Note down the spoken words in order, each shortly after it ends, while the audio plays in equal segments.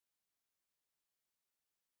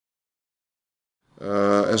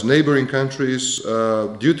As neighboring countries,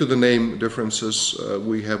 due to the name differences,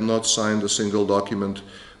 we have not signed a single document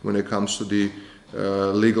when it comes to the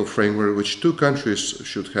legal framework which two countries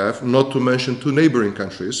should have, not to mention two neighboring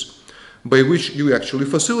countries, by which you actually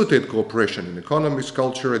facilitate cooperation in economics,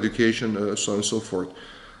 culture, education, so on and so forth.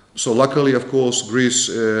 So luckily, of course, Greece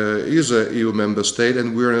is an EU member state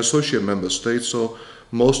and we're an associate member state, so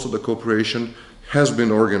most of the cooperation has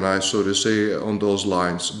been organized, so to say, on those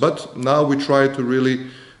lines. But now we try to really,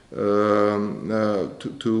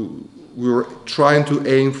 we're trying to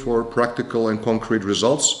aim for practical and concrete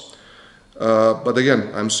results. But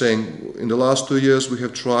again, I'm saying in the last 2 years we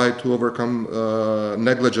have tried to overcome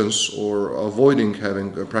negligence or avoiding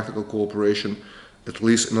having a practical cooperation, at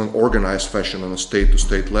least in an organized fashion on a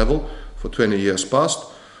state-to-state level for 20 years past.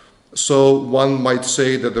 So one might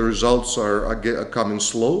say that the results are coming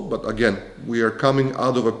slow, but again, we are coming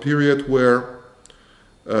out of a period where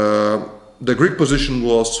the Greek position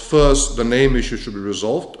was first the name issue should be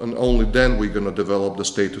resolved, and only then we're going to develop the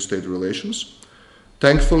state-to-state relations.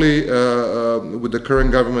 Thankfully, with the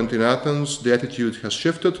current government in Athens, the attitude has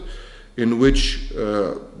shifted, in which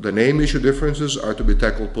the name issue differences are to be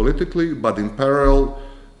tackled politically, but in parallel,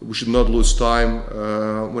 we should not lose time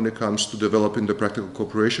when it comes to developing the practical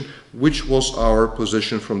cooperation, which was our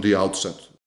position from the outset.